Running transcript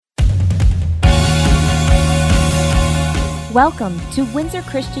Welcome to Windsor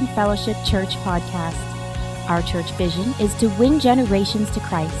Christian Fellowship Church Podcast. Our church vision is to win generations to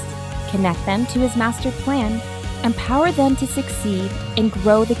Christ, connect them to His master plan, empower them to succeed, and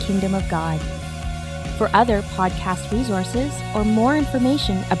grow the kingdom of God. For other podcast resources or more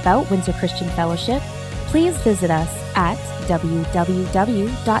information about Windsor Christian Fellowship, please visit us at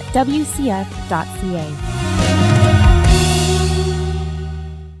www.wcf.ca.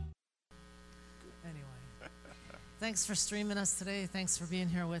 Thanks for streaming us today. Thanks for being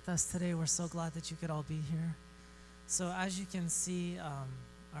here with us today. We're so glad that you could all be here. So as you can see,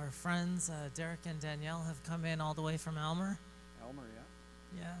 our friends Derek and Danielle have come in all the way from Elmer. Elmer,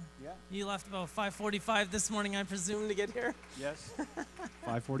 yeah. Yeah. You left about 5:45 this morning, I presume, to get here? Yes.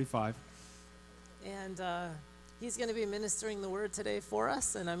 5:45. And he's going to be ministering the word today for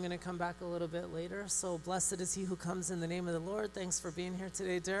us, and I'm going to come back a little bit later. So blessed is he who comes in the name of the Lord. Thanks for being here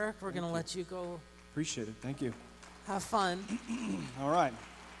today, Derek. We're going to let you go. Appreciate it. Thank you. Have fun. All right.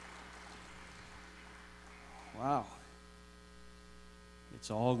 Wow. It's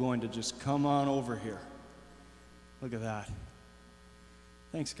all going to just come on over here. Look at that.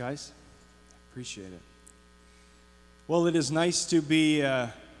 Thanks, guys. Appreciate it. Well, it is nice to be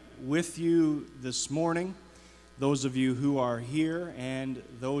with you this morning, those of you who are here and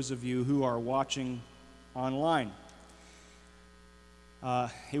those of you who are watching online.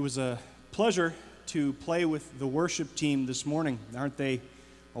 It was a pleasure to play with the worship team this morning. Aren't they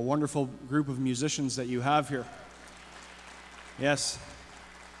a wonderful group of musicians that you have here? Yes.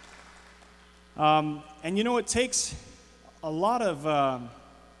 And you know, it takes a lot of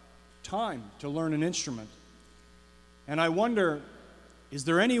time to learn an instrument. And I wonder, is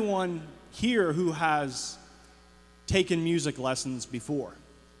there anyone here who has taken music lessons before?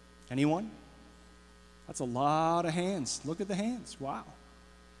 Anyone? That's a lot of hands. Look at the hands. Wow.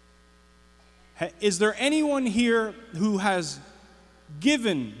 Is there anyone here who has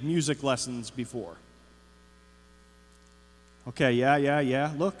given music lessons before? Okay,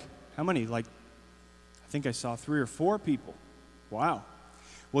 yeah. Look, how many? I think I saw 3 or 4 people. Wow.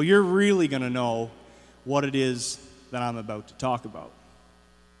 Well, you're really going to know what it is that I'm about to talk about.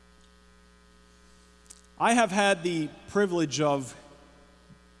 I have had the privilege of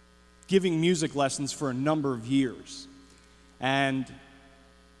giving music lessons for a number of years, and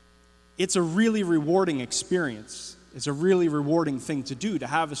it's a really rewarding experience. It's a really rewarding thing to do, to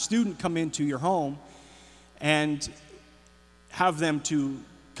have a student come into your home and have them to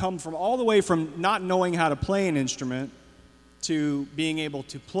come from all the way from not knowing how to play an instrument to being able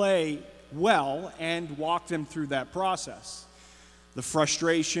to play well and walk them through that process. The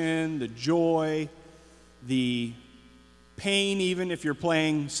frustration, the joy, the pain, even if you're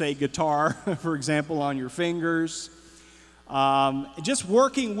playing, say, guitar, for example, on your fingers. Just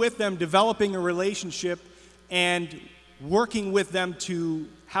working with them, developing a relationship, and working with them to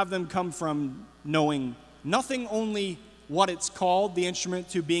have them come from knowing nothing, only what it's called, the instrument,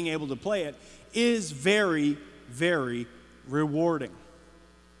 to being able to play it, is very, very rewarding.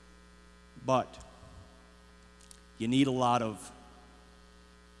 But you need a lot of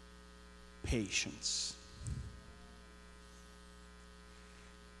patience.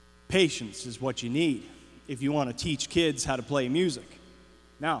 Patience is what you need if you want to teach kids how to play music.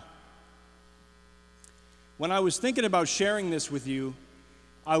 Now, when I was thinking about sharing this with you,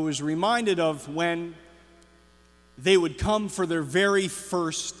 I was reminded of when they would come for their very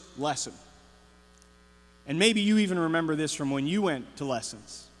first lesson. And maybe you even remember this from when you went to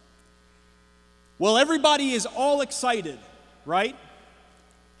lessons. Well, everybody is all excited, right?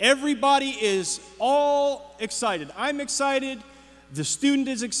 Everybody is all excited. I'm excited. The student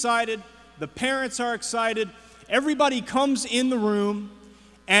is excited. The parents are excited. Everybody comes in the room,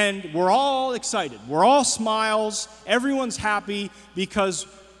 and we're all excited. We're all smiles. Everyone's happy because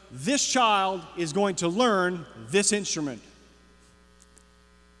this child is going to learn this instrument.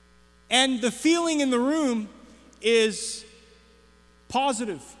 And the feeling in the room is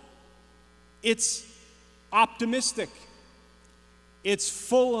positive. It's optimistic. It's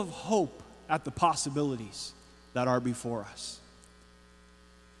full of hope at the possibilities that are before us.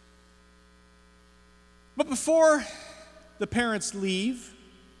 But before the parents leave,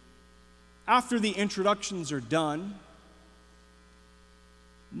 after the introductions are done,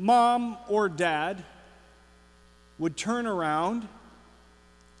 mom or dad would turn around,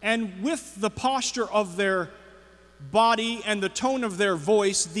 and with the posture of their body and the tone of their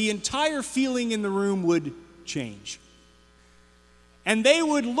voice, the entire feeling in the room would change. And they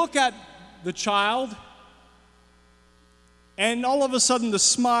would look at the child, and all of a sudden the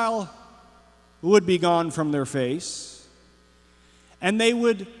smile would be gone from their face, and they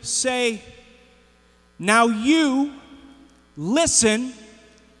would say, "Now you listen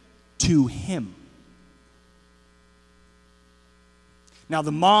to him. Now,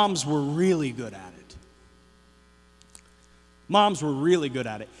 the moms were really good at it. Moms were really good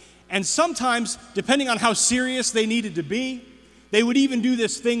at it. And sometimes, depending on how serious they needed to be, they would even do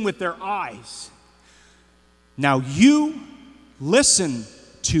this thing with their eyes. Now you listen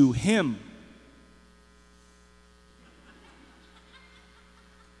to him.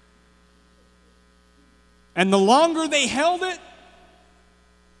 And the longer they held it,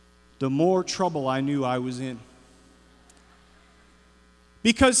 the more trouble I knew I was in.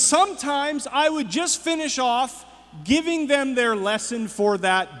 Because sometimes I would just finish off giving them their lesson for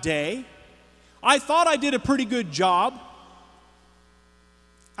that day. I thought I did a pretty good job.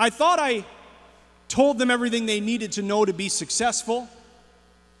 I thought I told them everything they needed to know to be successful.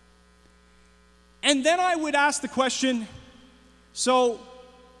 And then I would ask the question, so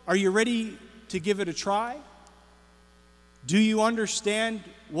are you ready to give it a try? Do you understand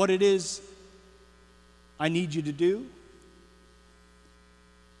what it is I need you to do?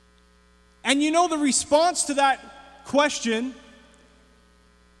 And you know, the response to that question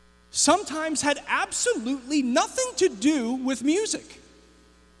sometimes had absolutely nothing to do with music.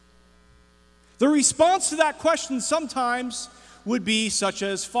 The response to that question sometimes would be such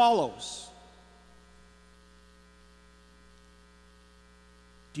as follows.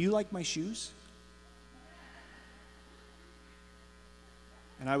 Do you like my shoes?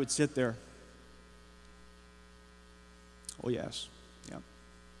 And I would sit there. Oh, yes. Yeah.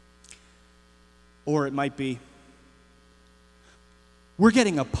 Or it might be, we're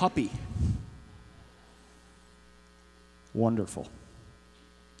getting a puppy. Wonderful.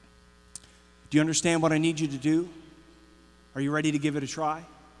 Do you understand what I need you to do? Are you ready to give it a try?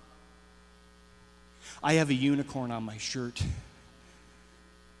 I have a unicorn on my shirt.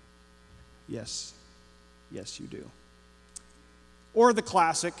 Yes. Yes, you do. Or the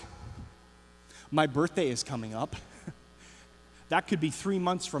classic, my birthday is coming up. That could be 3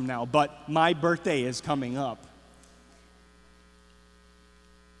 months from now, but my birthday is coming up.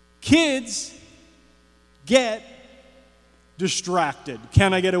 Kids get distracted.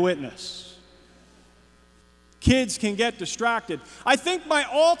 Can I get a witness? Kids can get distracted. I think my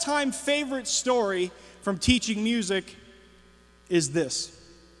all-time favorite story from teaching music is this.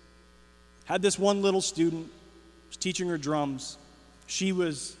 Had this one little student, was teaching her drums. She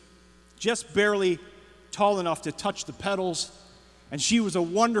was just barely tall enough to touch the pedals, and she was a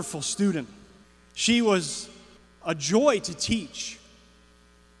wonderful student. She was a joy to teach.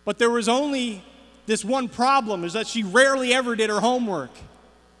 But there was only this one problem, is that she rarely ever did her homework.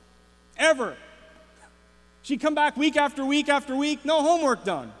 Ever. She'd come back week after week after week, no homework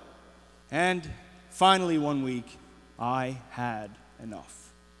done. And finally one week, I had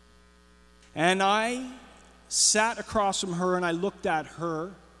enough. And I sat across from her and I looked at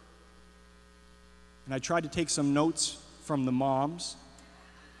her and I tried to take some notes from the moms.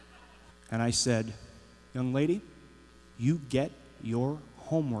 And I said, young lady, you get your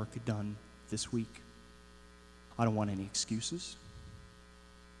homework done this week. I don't want any excuses.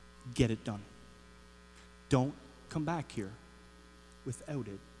 Get it done. Don't come back here without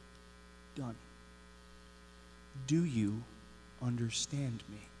it done. Do you understand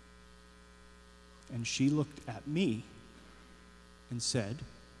me? And she looked at me and said,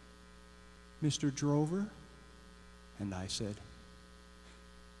 Mr. Drover? And I said,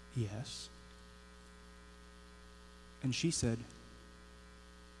 yes. And she said,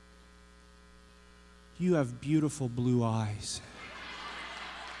 you have beautiful blue eyes.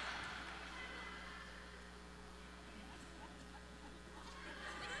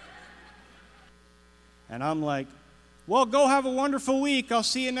 And I'm like, well, go have a wonderful week. I'll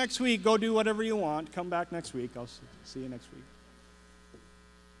see you next week. Go do whatever you want. Come back next week. I'll see you next week.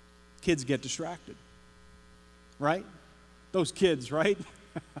 Kids get distracted, right? Those kids, right?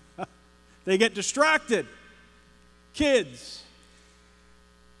 They get distracted. Kids.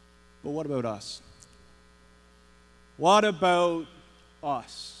 But what about us? What about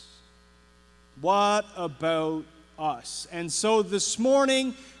us? What about us? And so this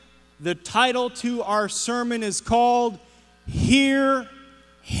morning, the title to our sermon is called, Hear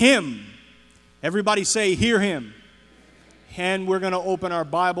Him. Everybody say, Hear Him. And we're going to open our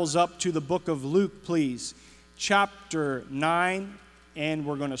Bibles up to the book of Luke, please. Chapter 9, and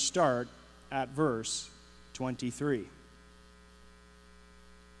we're going to start at verse 23.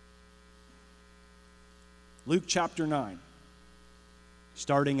 Luke chapter 9,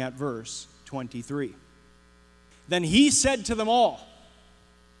 starting at verse 23. Then he said to them all,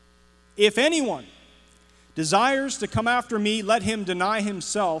 if anyone desires to come after me, let him deny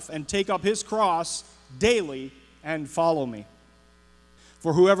himself and take up his cross daily and follow me.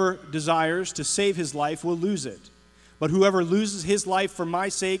 For whoever desires to save his life will lose it, but whoever loses his life for my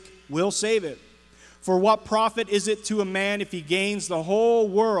sake will save it. For what profit is it to a man if he gains the whole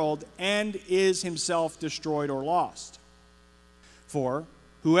world and is himself destroyed or lost? For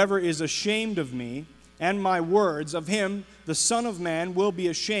whoever is ashamed of me and my words, of him the Son of Man will be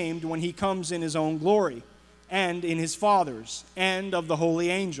ashamed when he comes in his own glory, and in his Father's, and of the holy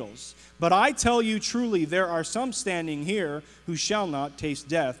angels. But I tell you truly, there are some standing here who shall not taste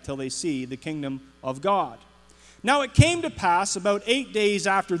death till they see the kingdom of God. Now it came to pass about 8 days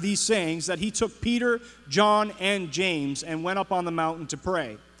after these sayings that he took Peter, John, and James and went up on the mountain to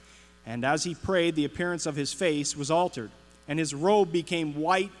pray. And as he prayed, the appearance of his face was altered, and his robe became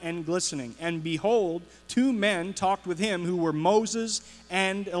white and glistening. And behold, 2 men talked with him who were Moses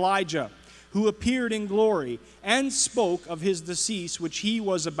and Elijah, who appeared in glory and spoke of his decease, which he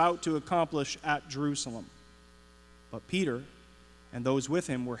was about to accomplish at Jerusalem. But Peter and those with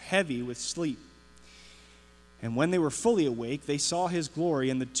him were heavy with sleep. And when they were fully awake, they saw his glory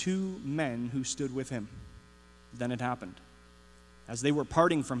and the 2 men who stood with him. Then it happened, as they were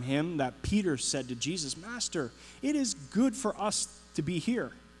parting from him, that Peter said to Jesus, Master, it is good for us to be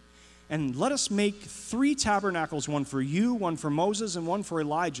here. And let us make 3 tabernacles, one for you, one for Moses, and one for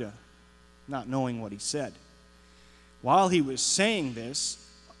Elijah, not knowing what he said. While he was saying this,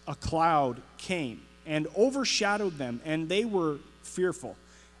 a cloud came and overshadowed them, and they were fearful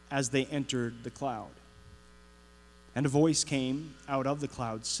as they entered the cloud. And a voice came out of the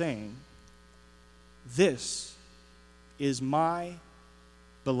cloud saying, This is my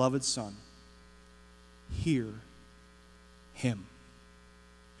beloved Son. Hear him.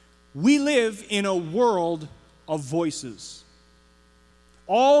 We live in a world of voices.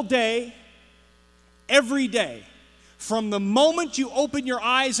 All day, every day, from the moment you open your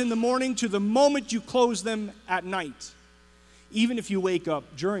eyes in the morning to the moment you close them at night. Even if you wake up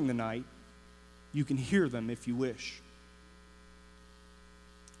during the night, you can hear them if you wish.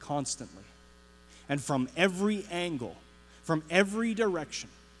 Constantly. And from every angle, from every direction,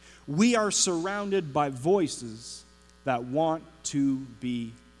 we are surrounded by voices that want to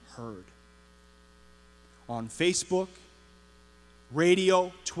be heard. On Facebook,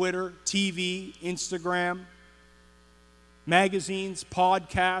 radio, Twitter, TV, Instagram, magazines,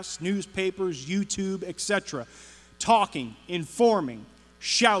 podcasts, newspapers, YouTube, etc. Talking, informing,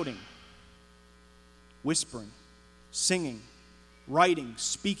 shouting, whispering, singing, writing,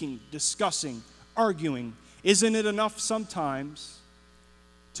 speaking, discussing, arguing. Isn't it enough sometimes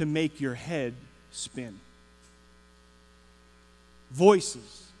to make your head spin?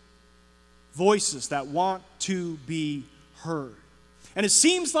 Voices that want to be heard. And it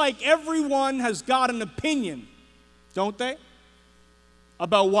seems like everyone has got an opinion, don't they?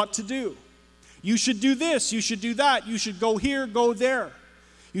 About what to do. You should do this, you should do that, you should go here, go there.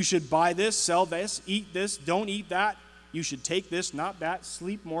 You should buy this, sell this, eat this, don't eat that. You should take this, not that,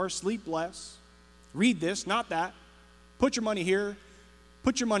 sleep more, sleep less. Read this, not that. Put your money here,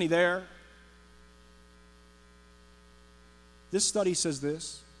 put your money there. This study says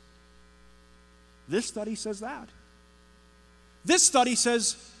this. This study says that. This study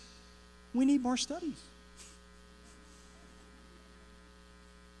says we need more studies.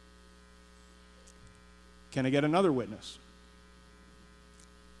 Can I get another witness?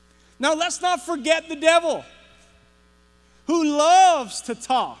 Now let's not forget the devil, who loves to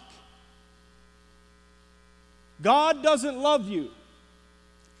talk. God doesn't love you.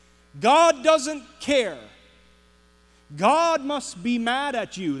 God doesn't care. God must be mad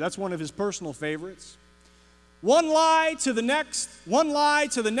at you. That's one of his personal favorites. One lie to the next, one lie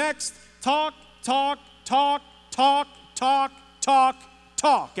to the next. Talk, talk, talk, talk, talk, talk,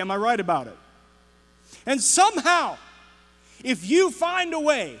 talk. Am I right about it? And somehow, if you find a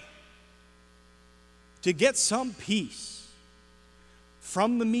way to get some peace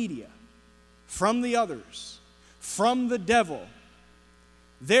from the media, from the others, from the devil,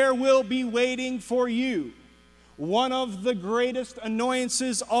 there will be waiting for you one of the greatest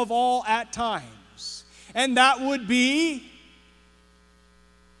annoyances of all at times. And that would be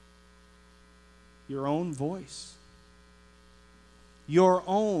your own voice. Your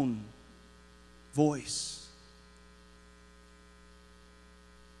own voice.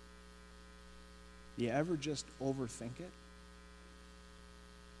 Do you ever just overthink it?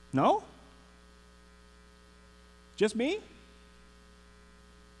 No? Just me?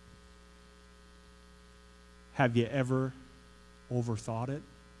 Have you ever overthought it?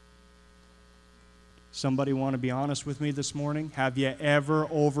 Somebody want to be honest with me this morning? Have you ever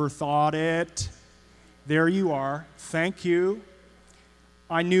overthought it? There you are. Thank you.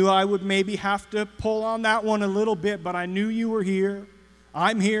 I knew I would maybe have to pull on that one a little bit, but I knew you were here.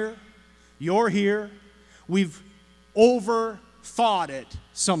 I'm here. You're here. We've overthought it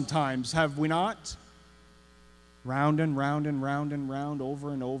sometimes, have we not? Round and round and round and round,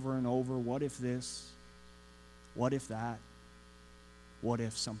 over and over and over. What if this? What if that? What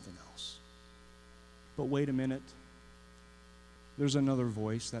if something else? But wait a minute. There's another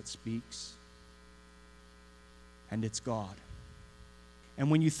voice that speaks, and it's God. And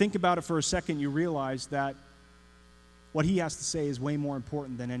when you think about it for a second, you realize that what he has to say is way more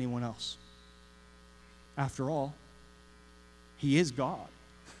important than anyone else. After all, he is God.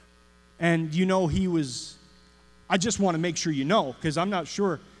 And you know I just want to make sure you know, because I'm not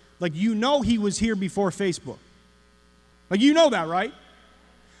sure. Like, you know he was here before Facebook. Like, you know that, right?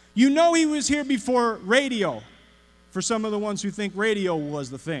 You know he was here before radio, for some of the ones who think radio was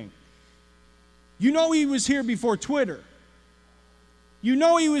the thing. You know he was here before Twitter. You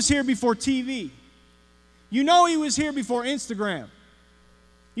know he was here before TV. You know he was here before Instagram.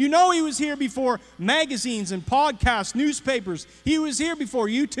 You know he was here before magazines and podcasts, newspapers. He was here before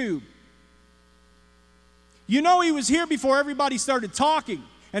YouTube. You know he was here before everybody started talking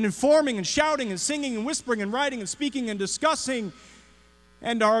and informing and shouting and singing and whispering and writing and speaking and discussing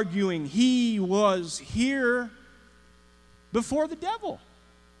and arguing. He was here before the devil.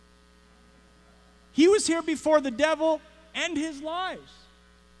 He was here before the devil and his lies.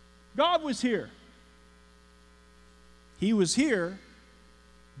 God was here. He was here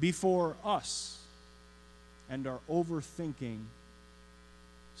before us and our overthinking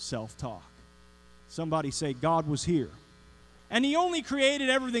self-talk. Somebody say, God was here. And he only created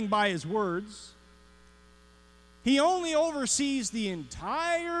everything by his words. He only oversees the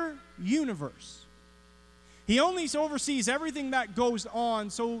entire universe. He only oversees everything that goes on,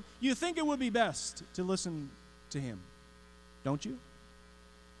 so you think it would be best to listen to him, don't you?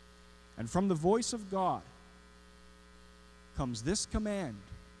 And from the voice of God comes this command,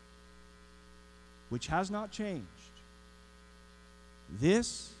 which has not changed.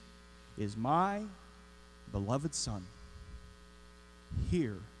 This is my beloved Son.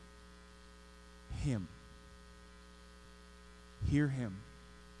 Hear him. Hear him.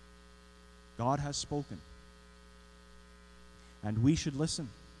 God has spoken. And we should listen.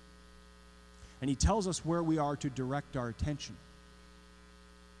 And he tells us where we are to direct our attention.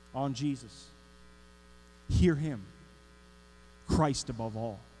 On Jesus. Hear him. Christ above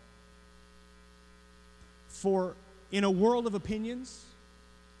all. For in a world of opinions,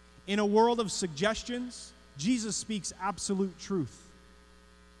 in a world of suggestions, Jesus speaks absolute truth.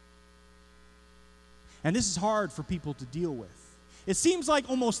 And this is hard for people to deal with. It seems like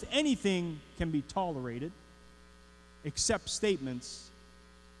almost anything can be tolerated except statements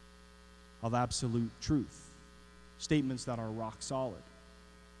of absolute truth. Statements that are rock solid.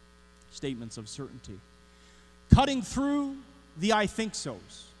 Statements of certainty. Cutting through the I think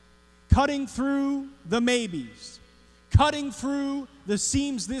so's. Cutting through the maybes. Cutting through the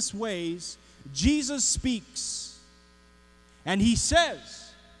seems this ways. Jesus speaks. And he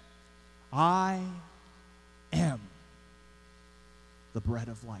says, I am the bread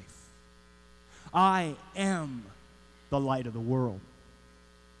of life. I am the light of the world.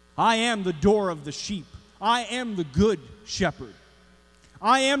 I am the door of the sheep. I am the good shepherd.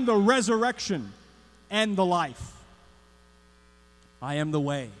 I am the resurrection and the life. I am the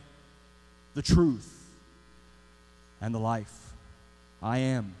way, the truth, and the life. I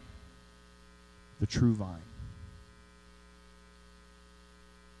am the true vine.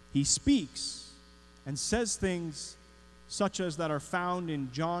 He speaks and says things such as that are found in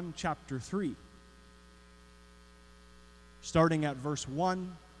John chapter 3, starting at verse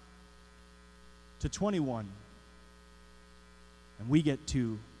 1 to 21. And we get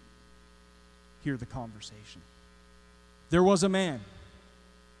to hear the conversation. There was a man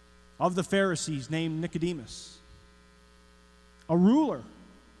of the Pharisees named Nicodemus, a ruler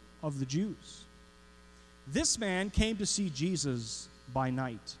of the Jews. This man came to see Jesus by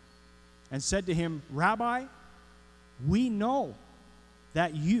night and said to him, Rabbi, we know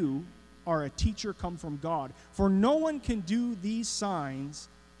that you are a teacher come from God, for no one can do these signs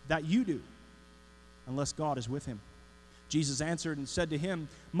that you do unless God is with him. Jesus answered and said to him,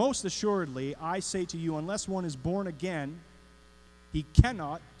 most assuredly, I say to you, unless one is born again, he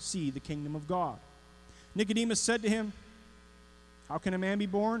cannot see the kingdom of God. Nicodemus said to him, how can a man be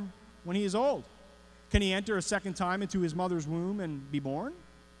born when he is old? Can he enter a second time into his mother's womb and be born?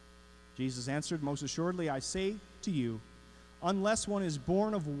 Jesus answered, most assuredly, I say to you, unless one is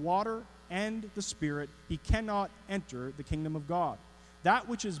born of water and the Spirit, he cannot enter the kingdom of God. That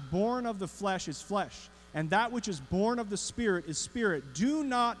which is born of the flesh is flesh, and that which is born of the Spirit is spirit. Do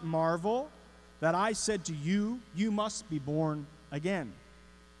not marvel that I said to you, you must be born again.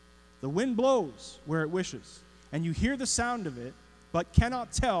 The wind blows where it wishes, and you hear the sound of it, but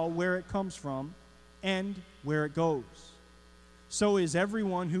cannot tell where it comes from and where it goes. So is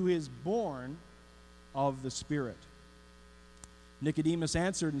everyone who is born of the Spirit. Nicodemus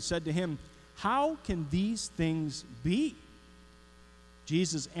answered and said to him, How can these things be?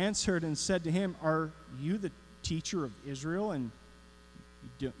 Jesus answered and said to him, Are you the teacher of Israel, and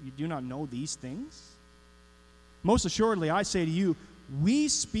you do not know these things? Most assuredly, I say to you, we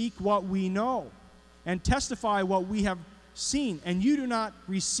speak what we know and testify what we have seen, and you do not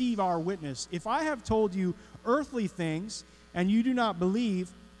receive our witness. If I have told you earthly things and you do not believe,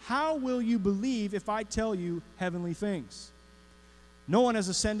 how will you believe if I tell you heavenly things? No one has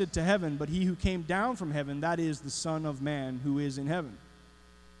ascended to heaven but he who came down from heaven, that is the Son of Man who is in heaven.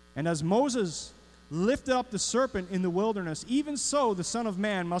 And as Moses lifted up the serpent in the wilderness, even so the Son of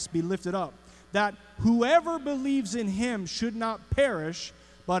Man must be lifted up, that whoever believes in him should not perish,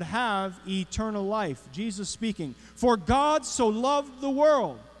 but have eternal life. Jesus speaking, For God so loved the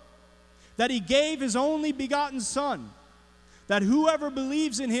world that he gave his only begotten Son, that whoever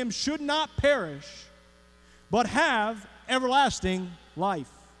believes in him should not perish, but have everlasting life.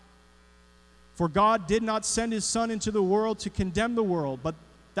 For God did not send his Son into the world to condemn the world, but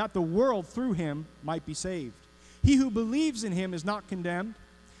that the world through him might be saved. He who believes in him is not condemned,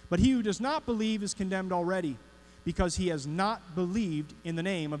 but he who does not believe is condemned already, because he has not believed in the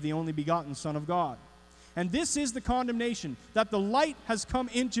name of the only begotten Son of God. And this is the condemnation, that the light has come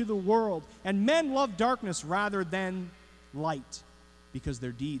into the world, and men love darkness rather than light, because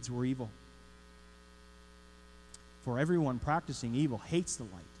their deeds were evil. For everyone practicing evil hates the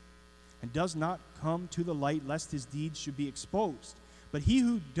light, and does not come to the light, lest his deeds should be exposed. But he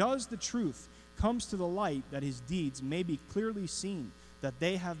who does the truth comes to the light, that his deeds may be clearly seen, that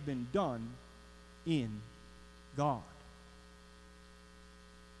they have been done in God.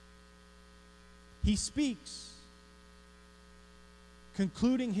 He speaks,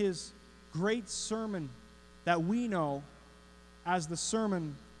 concluding his great sermon that we know as the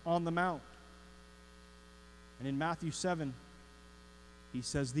Sermon on the Mount. And in Matthew 7, he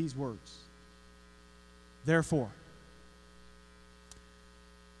says these words, Therefore,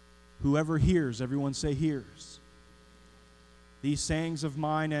 whoever hears, everyone say hears, these sayings of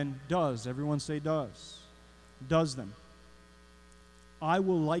mine and does, everyone say does them, I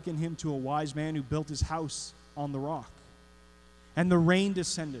will liken him to a wise man who built his house on the rock. And the rain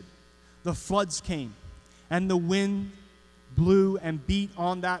descended, the floods came, and the wind blew and beat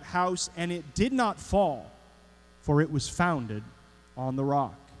on that house, and it did not fall, for it was founded on the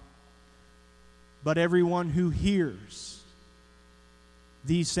rock. But everyone who hears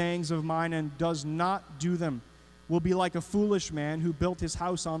these sayings of mine and does not do them will be like a foolish man who built his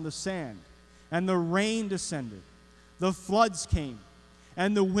house on the sand. And the rain descended, the floods came,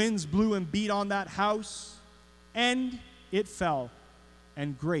 and the winds blew and beat on that house, and it fell,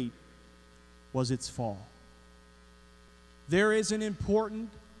 and great was its fall. There is an important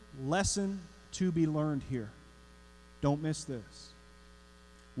lesson to be learned here. Don't miss this.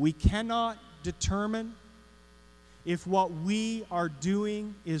 We cannot determine if what we are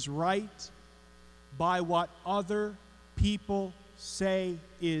doing is right by what other people say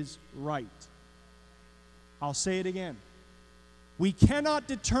is right. I'll say it again. We cannot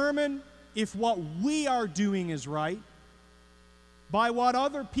determine if what we are doing is right by what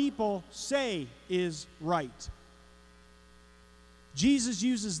other people say is right. Jesus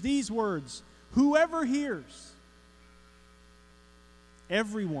uses these words, whoever hears,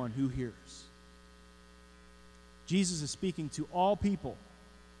 everyone who hears. Jesus is speaking to all people,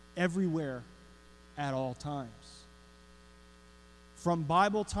 everywhere, at all times. From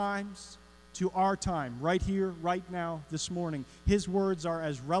Bible times to our time, right here, right now, this morning, his words are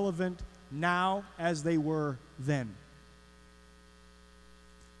as relevant now as they were then.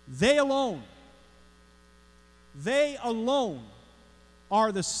 They alone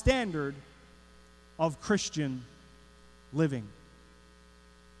are the standard of Christian living.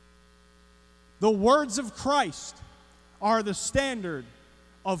 The words of Christ are the standard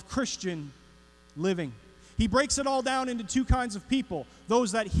of Christian living. He breaks it all down into two kinds of people: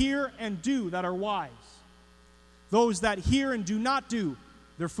 those that hear and do, that are wise. Those that hear and do not do,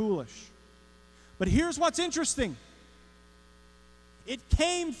 they're foolish. But here's what's interesting. It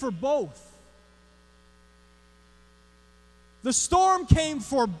came for both. The storm came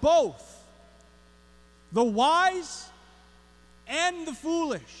for both, the wise and the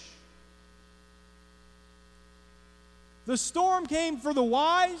foolish. The storm came for the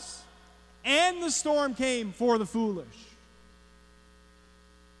wise, and the storm came for the foolish.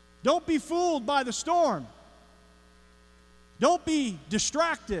 Don't be fooled by the storm. Don't be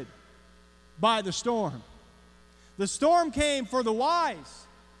distracted by the storm. The storm came for the wise.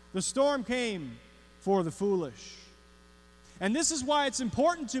 The storm came for the foolish. And this is why it's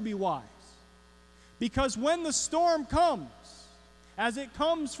important to be wise. Because when the storm comes, as it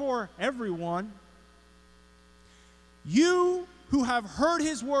comes for everyone, you who have heard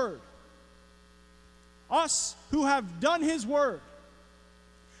His word, us who have done His word,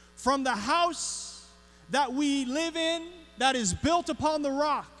 from the house that we live in that is built upon the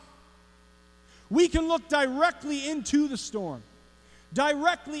rock, we can look directly into the storm,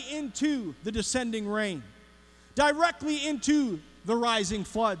 directly into the descending rain, directly into the rising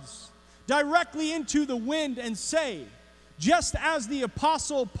floods, directly into the wind and say, just as the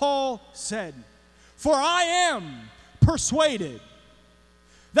Apostle Paul said, "For I am persuaded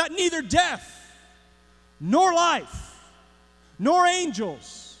that neither death, nor life, nor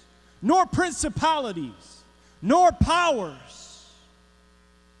angels, nor principalities, nor powers,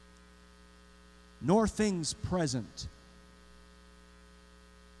 nor things present,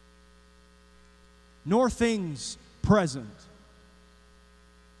 nor things present,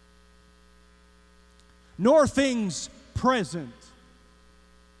 nor things present."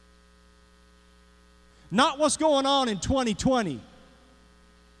 Not what's going on in 2020.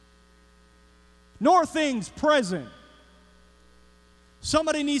 Nor things present.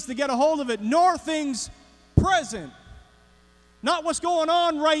 Somebody needs to get a hold of it. Nor things present. Not what's going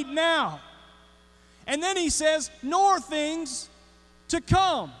on right now. And then he says, nor things to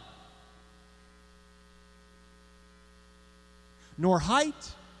come. Nor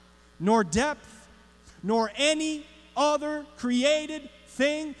height, nor depth, nor any other created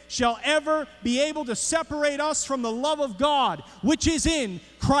thing shall ever be able to separate us from the love of God, which is in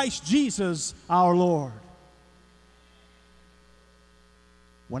Christ Jesus our Lord.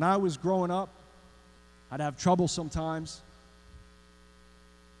 When I was growing up, I'd have trouble sometimes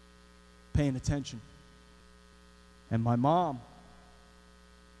paying attention. And my mom,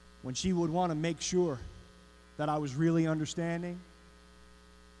 when she would want to make sure that I was really understanding,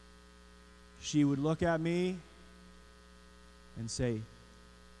 she would look at me and say,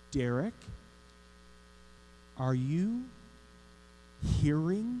 "Derek, are you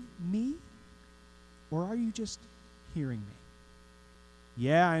hearing me? Or are you just hearing me?"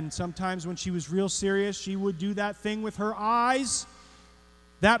 Yeah, and sometimes when she was real serious, she would do that thing with her eyes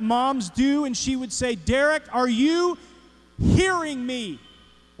that moms do, and she would say, "Derek, are you hearing me?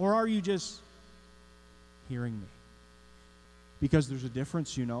 Or are you just hearing me?" Because there's a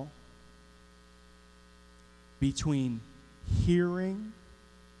difference, you know, between hearing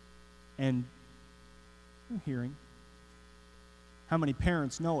and hearing. How many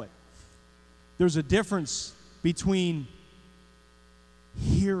parents know it? There's a difference between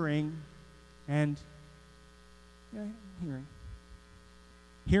hearing and hearing.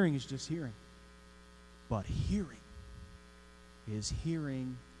 Hearing is just hearing. But hearing is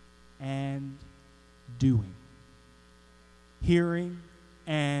hearing and doing. Hearing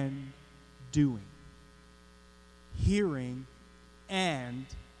and doing. Hearing and.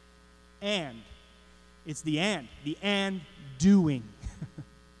 It's the and doing.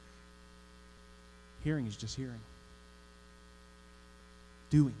 Hearing is just hearing.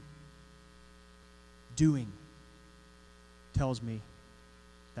 Doing tells me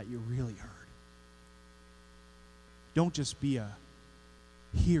that you really heard. Don't just be a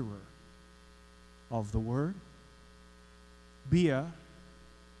hearer of the word. Be a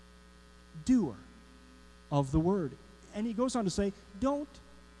doer of the word. And he goes on to say, don't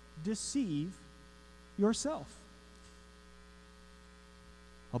deceive yourself.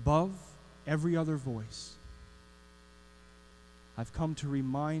 Above every other voice, I've come to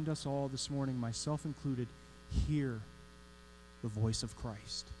remind us all this morning, myself included, hear the voice of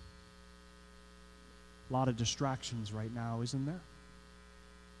Christ. A lot of distractions right now, isn't there?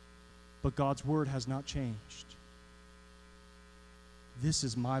 But God's word has not changed. This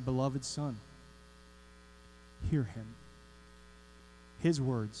is my beloved Son. Hear him. His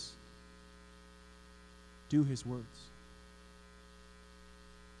words. Do his words.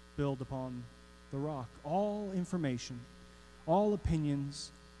 Build upon the rock. All information, all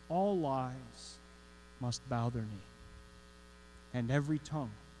opinions, all lies must bow their knee. And every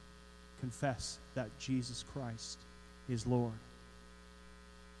tongue confess that Jesus Christ is Lord.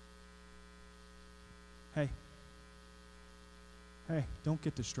 Hey, don't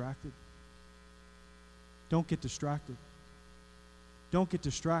get distracted. Don't get distracted. Don't get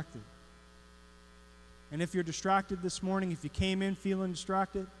distracted. And if you're distracted this morning, if you came in feeling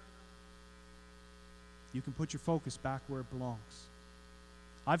distracted, you can put your focus back where it belongs.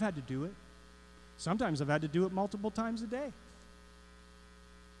 I've had to do it. Sometimes I've had to do it multiple times a day.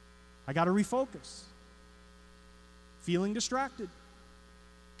 I got to refocus. Feeling distracted.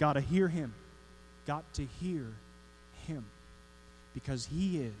 Got to hear him. Got to hear him. Because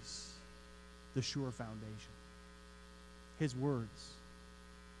he is the sure foundation. His words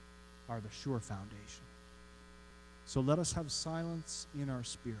are the sure foundation. So let us have silence in our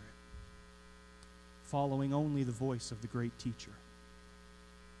spirit, following only the voice of the great teacher.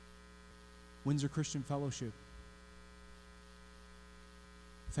 Windsor Christian Fellowship,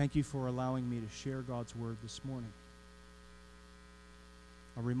 thank you for allowing me to share God's word this morning.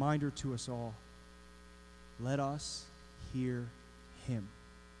 A reminder to us all, let us hear him,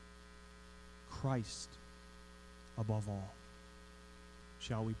 Christ above all.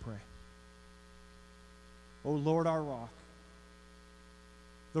 Shall we pray? O Lord, our rock,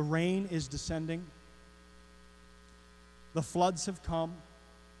 the rain is descending, the floods have come,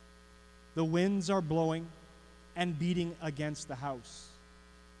 the winds are blowing and beating against the house.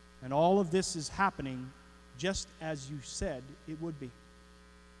 And all of this is happening just as you said it would be.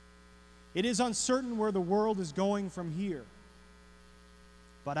 It is uncertain where the world is going from here.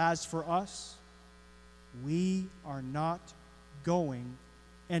 But as for us, we are not going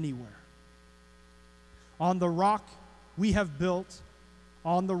anywhere. On the rock we have built,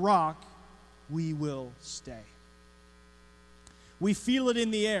 on the rock we will stay. We feel it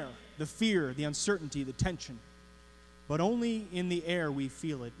in the air, the fear, the uncertainty, the tension. But only in the air we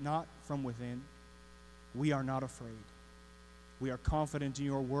feel it, not from within. We are not afraid. We are confident in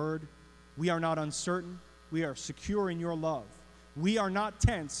your word. We are not uncertain. We are secure in your love. We are not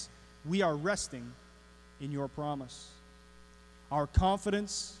tense. We are resting in your promise. Our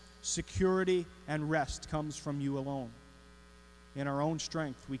confidence, security, and rest comes from you alone. In our own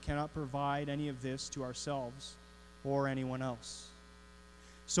strength, we cannot provide any of this to ourselves or anyone else.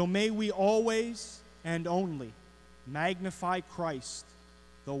 So may we always and only magnify Christ,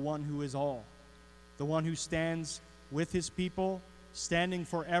 the one who is all, the one who stands with his people, standing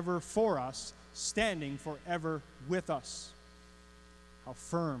forever for us, standing forever with us. How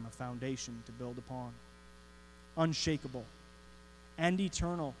firm a foundation to build upon, unshakable and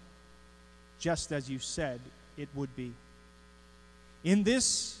eternal, just as you said it would be. In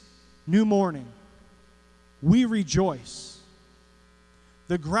this new morning, we rejoice.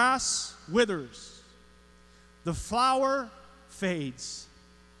 The grass withers, the flower fades,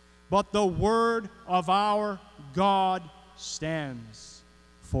 but the word of our God stands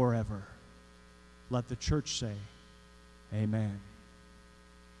forever. Let the church say, amen.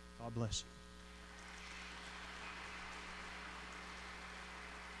 God bless you.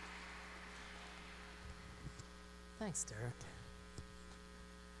 Thanks, Derek.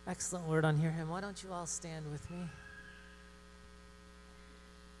 Excellent word on Hear Him. Why don't you all stand with me?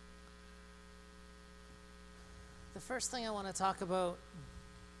 The first thing I want to talk about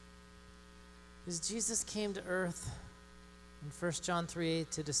is Jesus came to earth in 1 John 3:8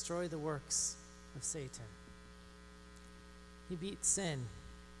 to destroy the works of Satan. He beat sin.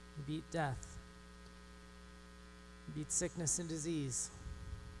 He beat death. He beat sickness and disease.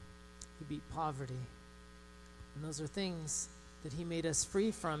 He beat poverty. And those are things that he made us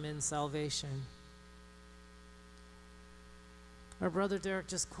free from in salvation. Our brother Derek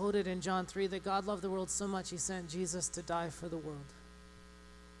just quoted in John 3 that God loved the world so much he sent Jesus to die for the world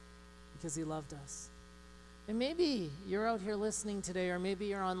because he loved us. And maybe you're out here listening today, or maybe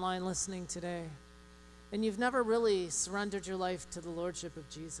you're online listening today, and you've never really surrendered your life to the lordship of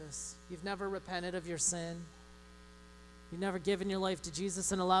Jesus. You've never repented of your sin. You've never given your life to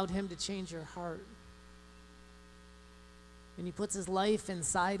Jesus and allowed him to change your heart. And he puts his life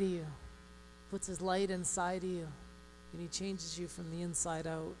inside of you, puts his light inside of you, and he changes you from the inside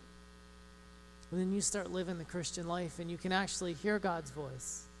out. And then you start living the Christian life, and you can actually hear God's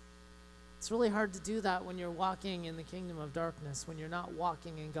voice. It's really hard to do that when you're walking in the kingdom of darkness, when you're not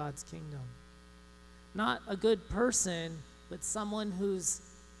walking in God's kingdom. Not a good person, but someone who's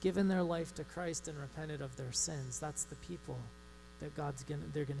given their life to Christ and repented of their sins. That's the people that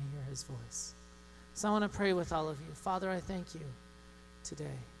they're gonna hear his voice. So I want to pray with all of you. Father, I thank you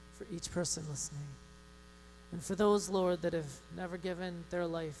today for each person listening. And for those, Lord, that have never given their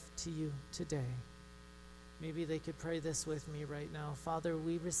life to you today, maybe they could pray this with me right now. Father,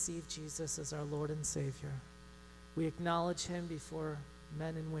 we receive Jesus as our Lord and Savior. We acknowledge him before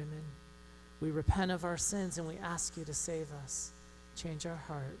men and women. We repent of our sins and we ask you to save us. Change our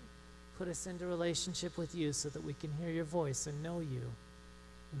heart. Put us into relationship with you so that we can hear your voice and know you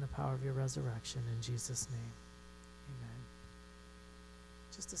in the power of your resurrection. In Jesus' name, amen.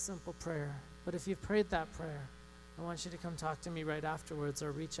 Just a simple prayer. But if you've prayed that prayer, I want you to come talk to me right afterwards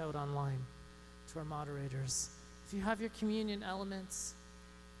or reach out online to our moderators. If you have your communion elements,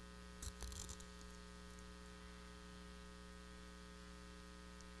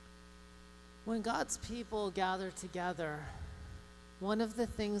 When God's people gather together, one of the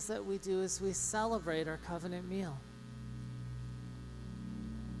things that we do is we celebrate our covenant meal.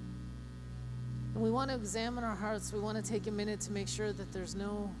 And we want to examine our hearts. We want to take a minute to make sure that there's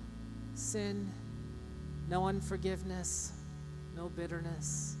no sin, no unforgiveness, no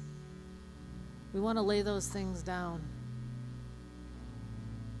bitterness. We want to lay those things down.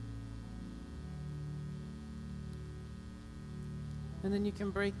 And then you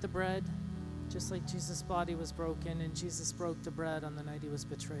can break the bread, just like Jesus' body was broken, and Jesus broke the bread on the night he was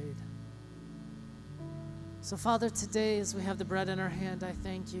betrayed. So, Father, today as we have the bread in our hand, I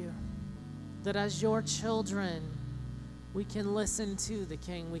thank you that as your children, we can listen to the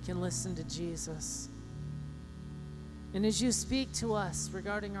King, we can listen to Jesus. And as you speak to us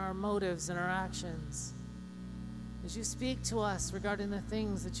regarding our motives and our actions, as you speak to us regarding the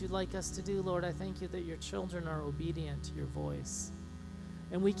things that you'd like us to do, Lord, I thank you that your children are obedient to your voice.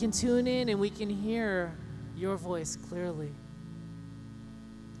 And we can tune in and we can hear your voice clearly.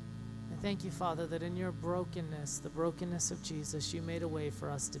 I thank you, Father, that in your brokenness, the brokenness of Jesus, you made a way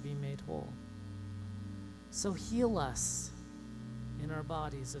for us to be made whole. So heal us in our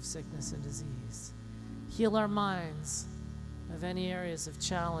bodies of sickness and disease. Heal our minds of any areas of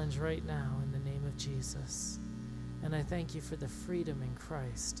challenge right now in the name of Jesus. And I thank you for the freedom in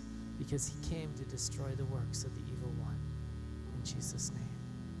Christ, because he came to destroy the works of the evil one. In Jesus' name.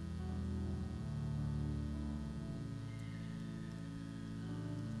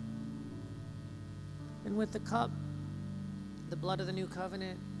 And with the cup, the blood of the new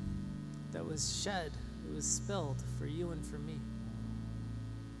covenant that was shed, it was spilled for you and for me.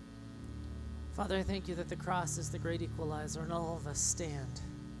 Father, I thank you that the cross is the great equalizer, and all of us stand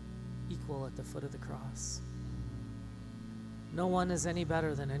equal at the foot of the cross. No one is any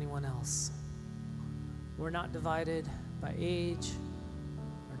better than anyone else. We're not divided by age,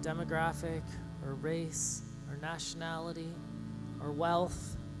 or demographic, or race, or nationality, or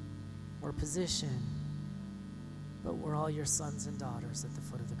wealth, or position, but we're all your sons and daughters at the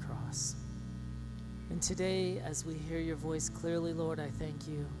foot of the cross. And today, as we hear your voice clearly, Lord, I thank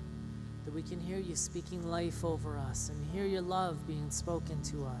you that we can hear you speaking life over us and hear your love being spoken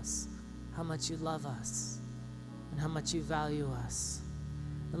to us, how much you love us and how much you value us.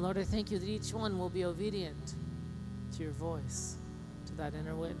 And Lord, I thank you that each one will be obedient to your voice, to that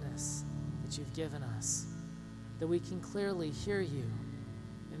inner witness that you've given us, that we can clearly hear you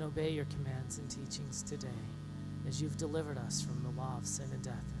and obey your commands and teachings today as you've delivered us from the law of sin and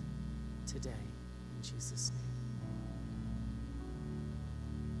death today, in Jesus' name.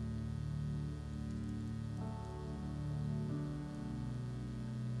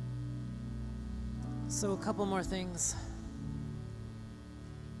 So a couple more things.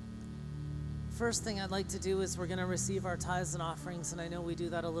 First thing I'd like to do is we're going to receive our tithes and offerings, and I know we do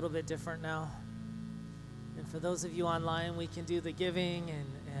that a little bit different now. And for those of you online, we can do the giving, and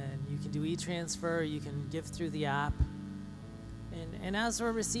you can do e-transfer, you can give through the app. And as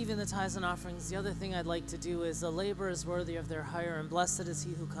we're receiving the tithes and offerings, the other thing I'd like to do is, a laborer is worthy of their hire, and blessed is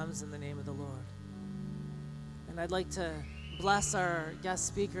he who comes in the name of the Lord. And I'd like to bless our guest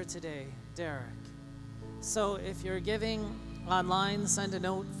speaker today, Derek. So if you're giving online, send a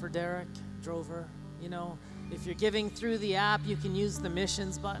note for Derek Drover. You know, if you're giving through the app, you can use the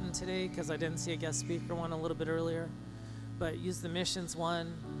missions button today, because I didn't see a guest speaker one a little bit earlier. But use the missions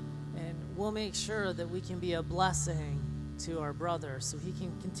one, and we'll make sure that we can be a blessing to our brother so he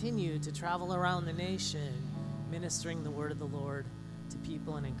can continue to travel around the nation ministering the word of the Lord to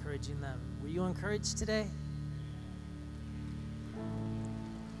people and encouraging them. Were you encouraged today?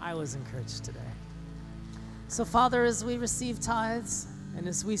 I was encouraged today. So, Father, as we receive tithes and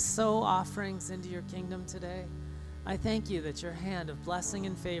as we sow offerings into your kingdom today, I thank you that your hand of blessing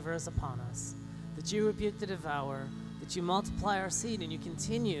and favor is upon us, that you rebuke the devourer, that you multiply our seed, and you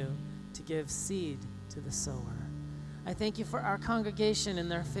continue to give seed to the sower. I thank you for our congregation and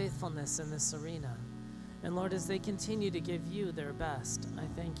their faithfulness in this arena. And Lord, as they continue to give you their best, I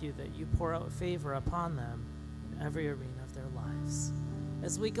thank you that you pour out favor upon them in every arena of their lives.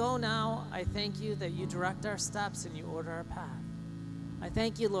 As we go now, I thank you that you direct our steps and you order our path. I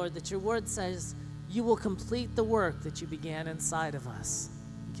thank you, Lord, that your word says you will complete the work that you began inside of us,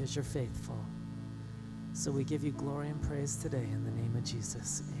 because you're faithful. So we give you glory and praise today in the name of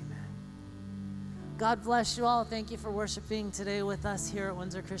Jesus. Amen. God bless you all. Thank you for worshiping today with us here at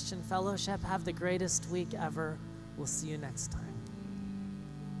Windsor Christian Fellowship. Have the greatest week ever. We'll see you next time.